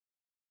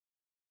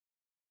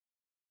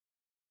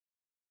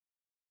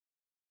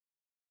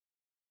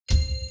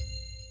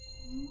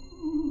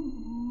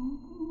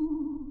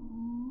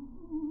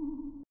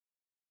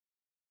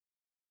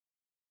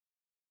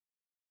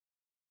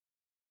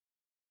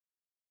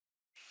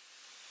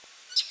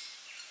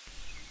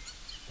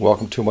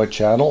Welcome to my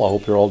channel. I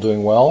hope you're all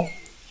doing well.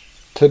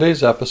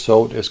 Today's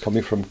episode is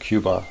coming from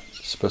Cuba,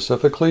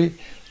 specifically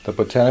the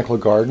botanical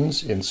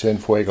gardens in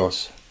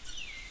Cienfuegos.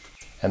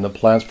 And the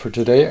plants for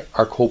today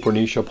are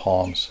Copernicia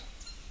palms.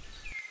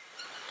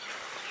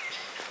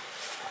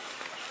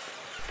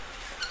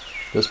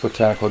 This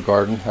botanical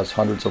garden has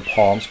hundreds of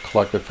palms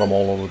collected from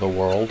all over the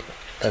world,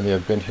 and they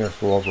have been here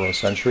for over a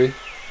century.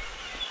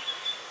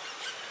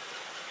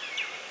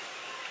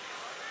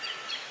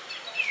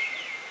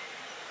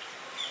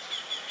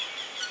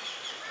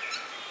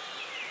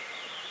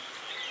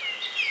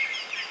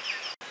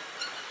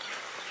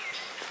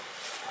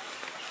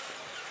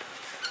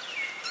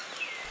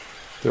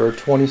 There are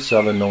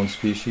 27 known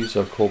species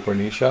of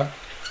Copernicia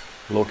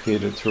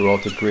located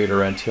throughout the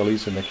Greater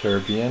Antilles in the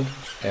Caribbean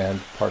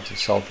and parts of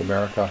South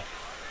America.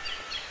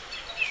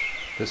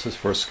 This is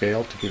for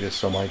scale to give you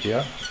some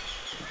idea.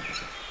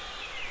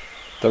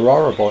 There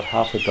are about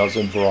half a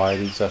dozen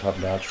varieties that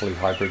have naturally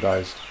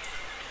hybridized.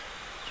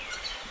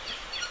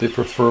 They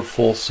prefer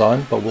full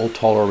sun but will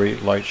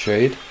tolerate light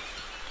shade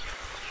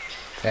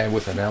and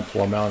with an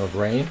ample amount of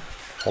rain,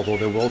 although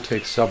they will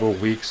take several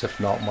weeks if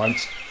not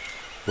months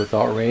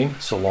without rain,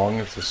 so long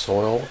as the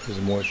soil is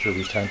moisture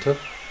retentive.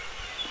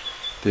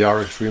 They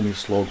are extremely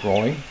slow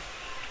growing,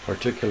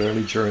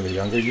 particularly during the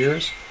younger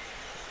years.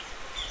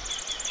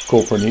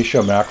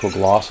 Copernicia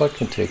Macroglossa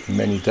can take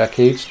many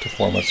decades to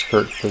form a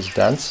skirt this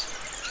dense.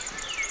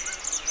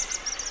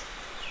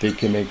 They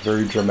can make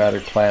very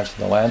dramatic plants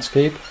in the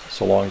landscape,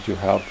 so long as you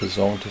have the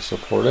zone to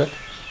support it.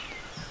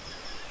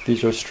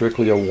 These are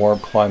strictly a warm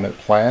climate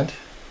plant.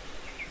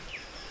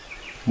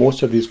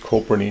 Most of these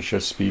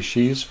Copernicia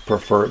species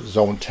prefer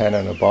zone 10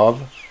 and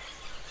above.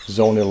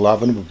 Zone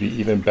 11 would be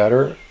even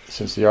better,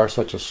 since they are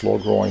such a slow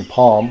growing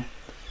palm.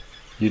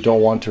 You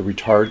don't want to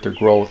retard their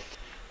growth.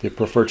 They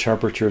prefer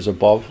temperatures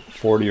above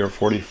 40 or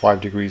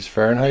 45 degrees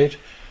Fahrenheit,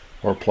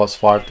 or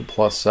 +5 to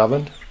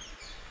 +7.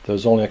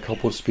 There's only a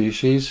couple of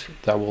species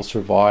that will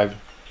survive,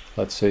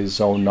 let's say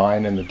zone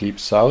 9 in the deep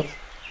south,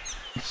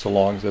 so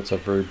long as it's a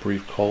very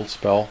brief cold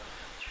spell.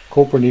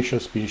 Copernicia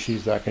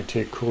species that can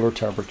take cooler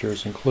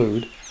temperatures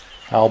include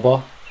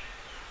Alba,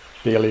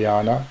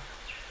 Baliana,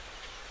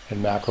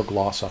 and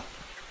Macroglossa.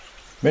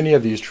 Many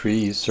of these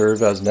trees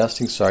serve as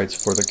nesting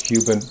sites for the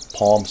Cuban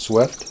palm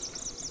swift.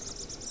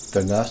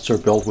 The nests are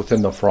built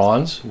within the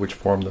fronds, which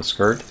form the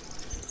skirt.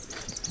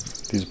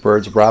 These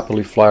birds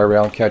rapidly fly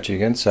around catching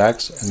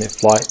insects, and they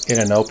fly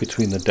in and out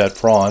between the dead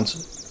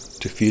fronds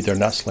to feed their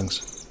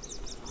nestlings.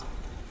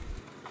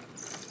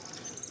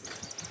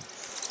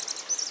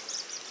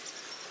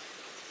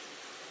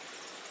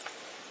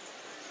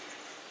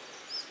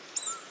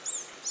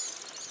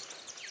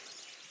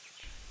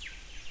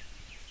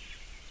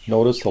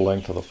 Notice the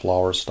length of the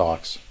flower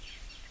stalks.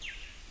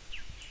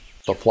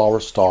 The flower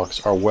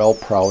stalks are well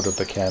proud of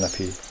the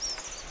canopy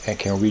and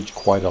can reach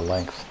quite a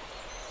length.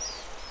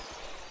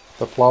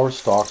 The flower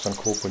stalks on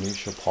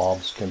Copernicia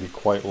palms can be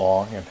quite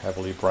long and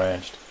heavily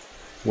branched,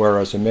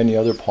 whereas in many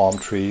other palm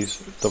trees,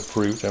 the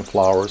fruit and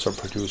flowers are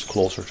produced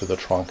closer to the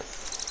trunk.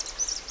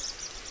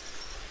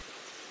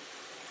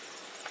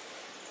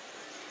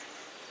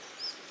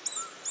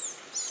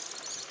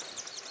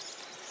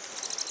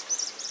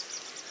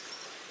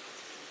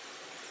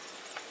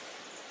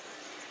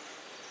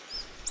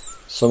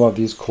 Some of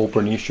these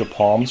Copernicia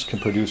palms can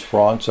produce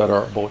fronds that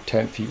are about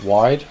 10 feet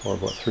wide, or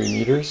about 3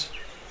 meters.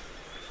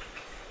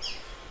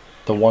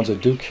 The ones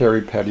that do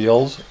carry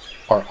petioles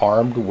are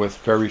armed with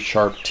very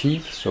sharp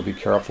teeth, so be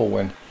careful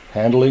when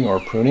handling or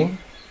pruning.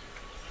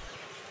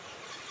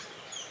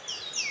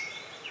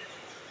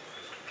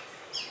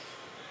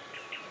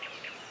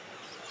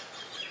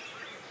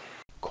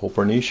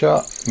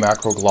 Copernicia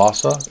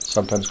Macroglossa,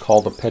 sometimes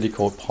called the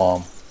petticoat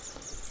palm.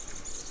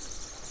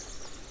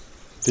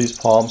 These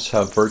palms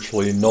have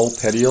virtually no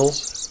petioles,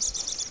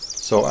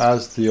 so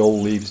as the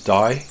old leaves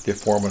die, they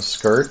form a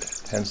skirt,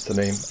 hence the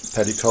name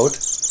petticoat.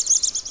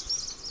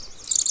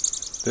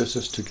 This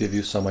is to give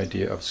you some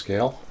idea of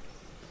scale.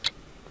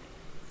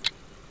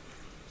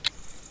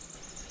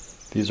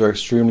 These are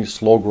extremely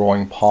slow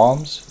growing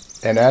palms,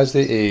 and as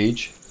they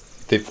age,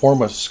 they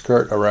form a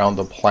skirt around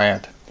the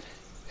plant,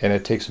 and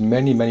it takes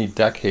many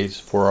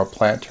decades for a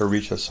plant to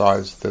reach a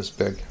size this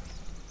big.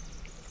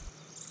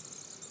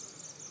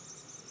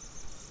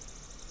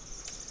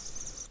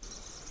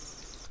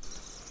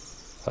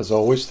 As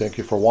always, thank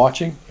you for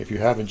watching. If you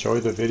have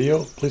enjoyed the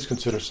video, please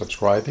consider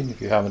subscribing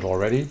if you haven't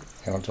already.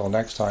 And until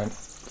next time,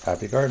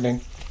 happy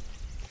gardening.